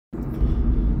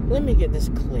Let me get this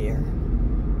clear.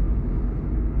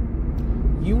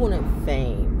 You wanted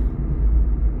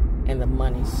fame and the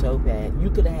money so bad. You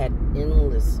could have had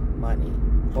endless money,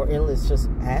 or endless just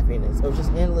happiness, or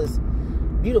just endless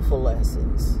beautiful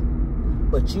lessons.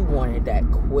 But you wanted that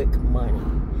quick money.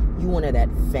 You wanted that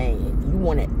fame. You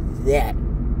wanted that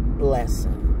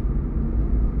blessing.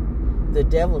 The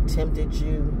devil tempted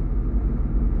you,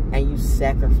 and you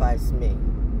sacrificed me.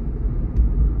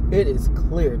 It is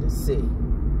clear to see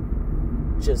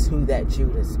just who that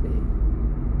Judas be.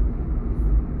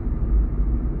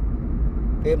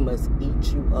 It must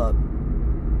eat you up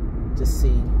to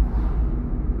see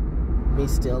me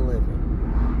still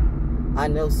living. I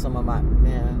know some of my,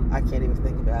 man, I can't even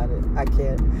think about it. I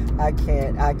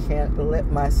can't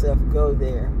let myself go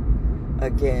there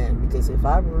again, because if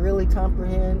I really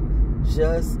comprehend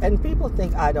and people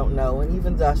think I don't know, and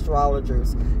even the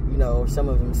astrologers, you know, some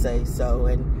of them say so,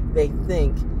 and they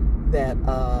think that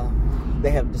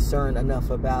they have discerned enough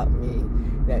about me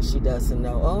that she doesn't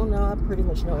know. Oh no, I pretty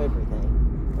much know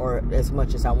everything, or as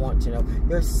much as I want to know.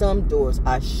 There's some doors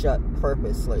I shut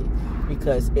purposely,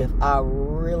 because if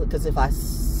I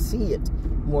see it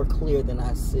more clear than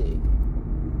I see.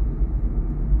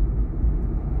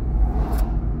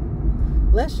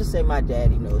 Let's just say my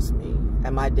daddy knows me,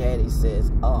 and my daddy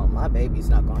says, oh, my baby's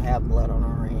not going to have blood on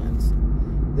her hands.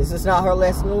 This is not her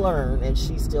lesson to learn, and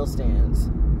she still stands.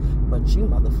 But you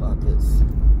motherfuckers,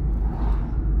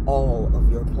 all of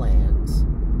your plans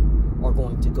are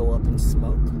going to go up in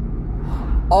smoke.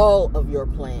 All of your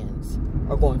plans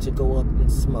are going to go up in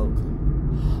smoke.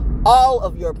 All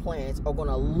of your plans are going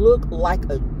to look like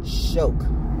a joke.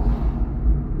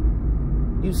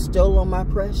 You stole on my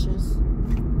precious?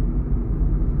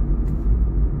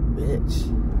 Bitch,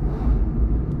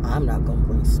 I'm not gonna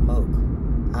bring smoke.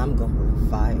 I'm gonna bring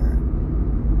fire.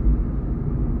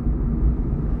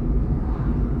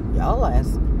 Y'all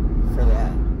asked for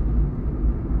that.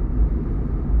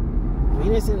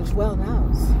 Venus in the 12th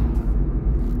house.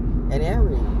 And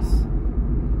Aries.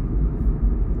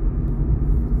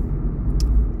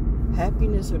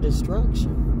 Happiness or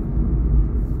destruction.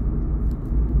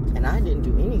 And I didn't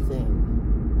do anything.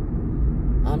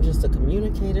 I'm just a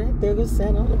communicator. There goes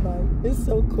Santa on the bike. It's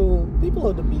so cool. People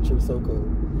on the beach are so cool.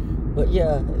 But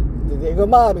yeah, there go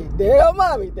mommy. There go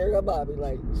mommy. There go mommy.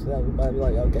 Like, everybody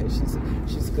like, okay,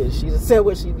 she's good. She just said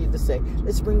what she needed to say.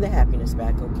 Let's bring the happiness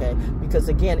back, okay? Because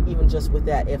again, even just with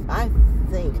that, if I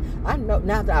know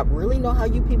now that I really know how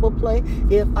you people play,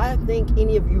 if I think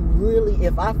any of you really,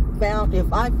 if I found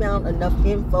enough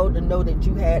info to know that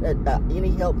you had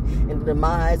any help in the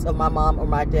demise of my mom or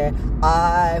my dad,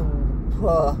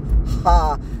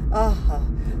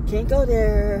 can't go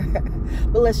there.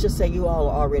 But let's just say you all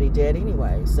are already dead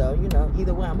anyway. So, you know,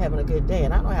 either way, I'm having a good day,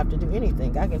 and I don't have to do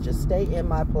anything. I can just stay in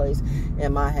my place,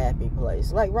 in my happy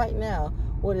place. Like right now,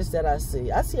 what is that I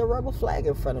see? I see a rebel flag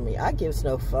in front of me. I gives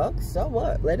no fucks. So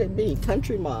what? Let it be.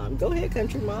 Country mom. Go ahead,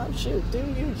 country mom. Shoot. Do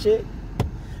you, chick.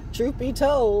 Truth be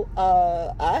told,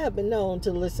 I have been known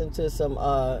to listen to some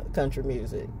country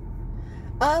music.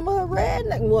 I'm a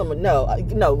redneck woman. No,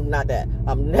 not that.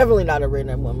 I'm definitely not a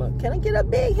redneck woman. Can I get a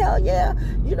big hell yeah?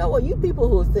 You know what? You people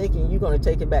who are thinking you're going to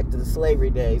take it back to the slavery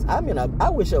days, I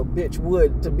wish a bitch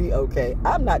would to be okay.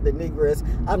 I'm not the negress.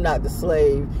 I'm not the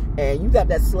slave. And you got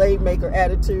that slave maker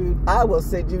attitude, I will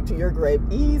send you to your grave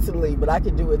easily, but I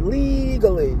can do it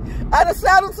legally. I just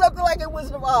sounded something like a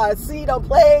Wizard of Oz. See, don't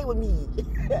play with me.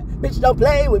 Bitch, don't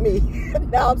play with me.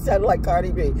 Now I'm sounding like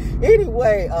Cardi B.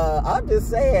 Anyway, I'm just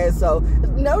saying. So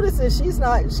notice that she's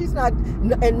not,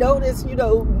 and notice, you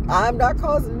know, I'm not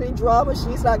causing any drama.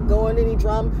 She's not going any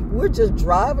drama. We're just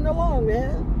driving along,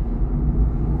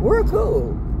 man. We're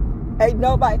cool. Ain't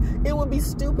nobody, it would be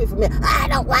stupid for me. I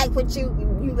don't like what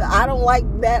I don't like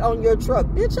that on your truck.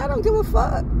 Bitch, I don't give a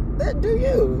fuck. That do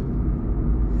you.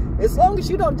 As long as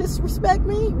you don't disrespect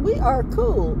me, we are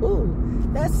cool. Ooh,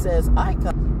 that says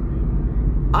Icon.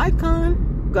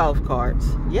 Icon golf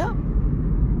carts. Yep.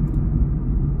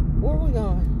 Where are we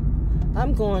going?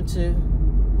 I'm going to,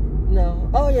 no.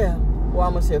 Oh, yeah. Well,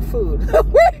 I'm going to say food.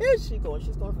 Where is she going?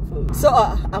 She's going for food. So,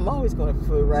 I'm always going for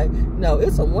food, right? No,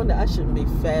 it's a wonder I shouldn't be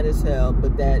fat as hell,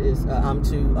 but that is, I'm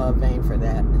too vain for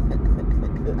that.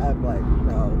 I'm like,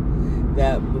 no.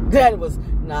 That was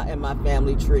not in my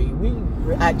family tree. We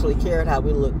actually cared how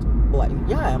we looked. Like,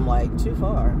 yeah, I'm like, too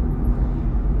far.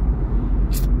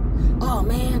 Oh,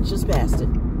 man, just passed it.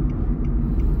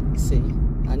 See,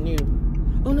 I knew.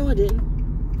 Oh, no, I didn't.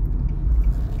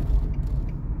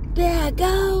 There I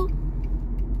go.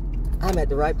 I'm at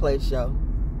the right place, yo.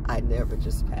 I never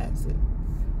just pass it.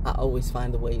 I always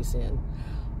find the ways in.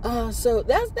 So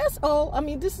that's all. I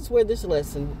mean, this is where this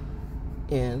lesson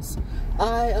ends.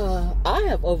 I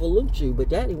have overlooked you, but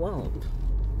Daddy won't.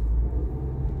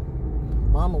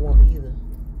 Mama won't either.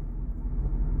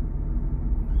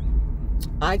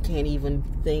 I can't even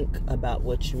think about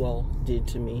what you all did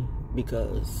to me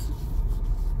because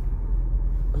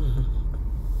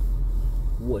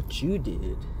what you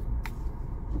did,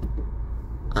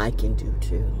 I can do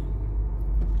too,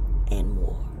 and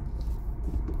more.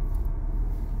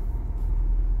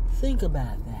 Think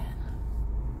about that.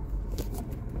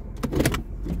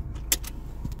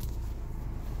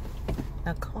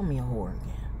 Now call me a whore again.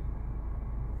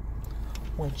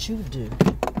 What you do,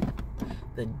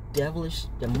 the devilish,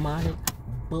 demonic,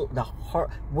 the heart,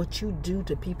 what you do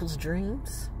to people's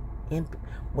dreams, and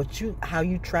how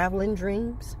you travel in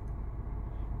dreams,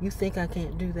 you think I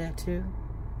can't do that too?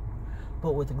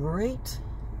 But with great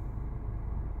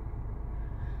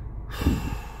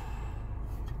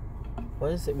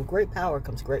what is it? With great power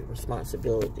comes great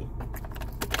responsibility.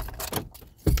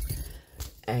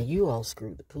 And you all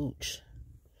screwed the pooch.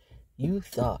 You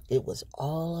thought it was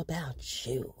all about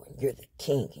you. And you're the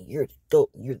king. And you're the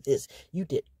goat. And you're this. You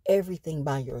did everything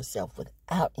by yourself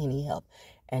without any help.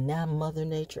 And now Mother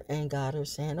Nature and God are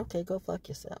saying, okay, go fuck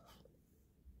yourself.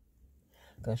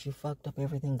 Because you fucked up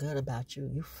everything good about you.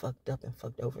 You fucked up and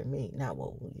fucked over me. Now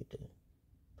what will you do?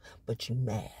 But you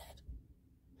mad.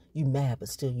 You mad, but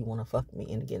still you want to fuck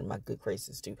me and get in my good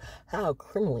graces too. How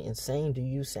criminally insane do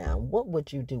you sound? What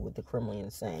would you do with the criminally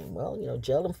insane? Well,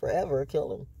 jail them forever or kill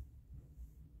them.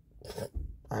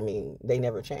 I mean, they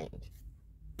never change.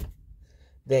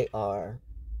 They are...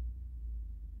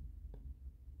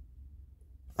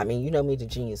 I mean, you know me, the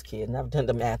genius kid, and I've done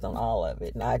the math on all of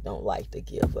it, and I don't like to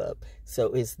give up.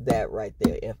 So it's that right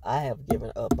there. If I have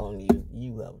given up on you,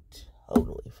 you have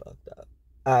totally fucked up.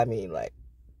 I mean, like,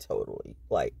 totally.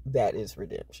 Like, that is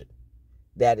redemption.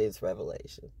 That is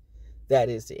revelation. That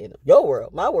is the end of your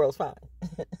world. My world's fine.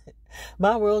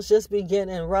 My world's just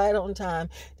beginning right on time.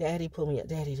 Daddy pulled me out.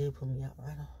 Daddy did pull me out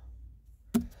right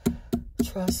on.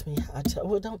 Trust me.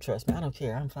 Well, don't trust me. I don't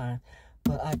care. I'm fine.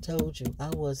 But I told you I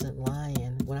wasn't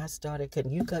lying. When I started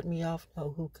cutting, you cut me off?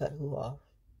 No, who cut who off?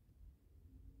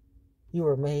 You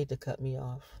were made to cut me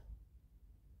off.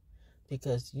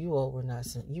 Because you all were not,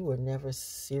 you were never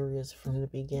serious from the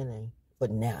beginning. But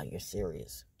now you're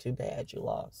serious. Too bad you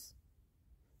lost.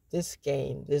 This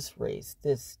game, this race,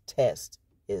 this test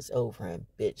is over, and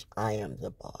bitch, I am the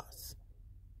boss.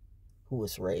 Who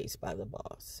was raised by the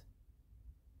boss.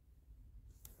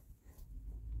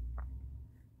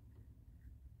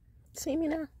 See me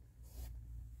now?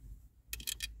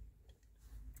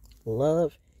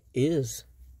 Love is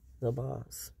the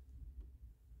boss.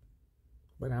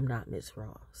 But I'm not Miss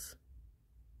Ross.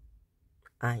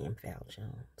 I am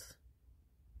ValJones.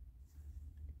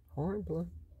 Hornblue.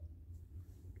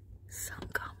 Some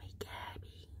call me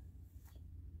Gabby.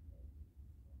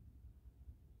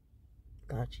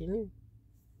 Thought you knew.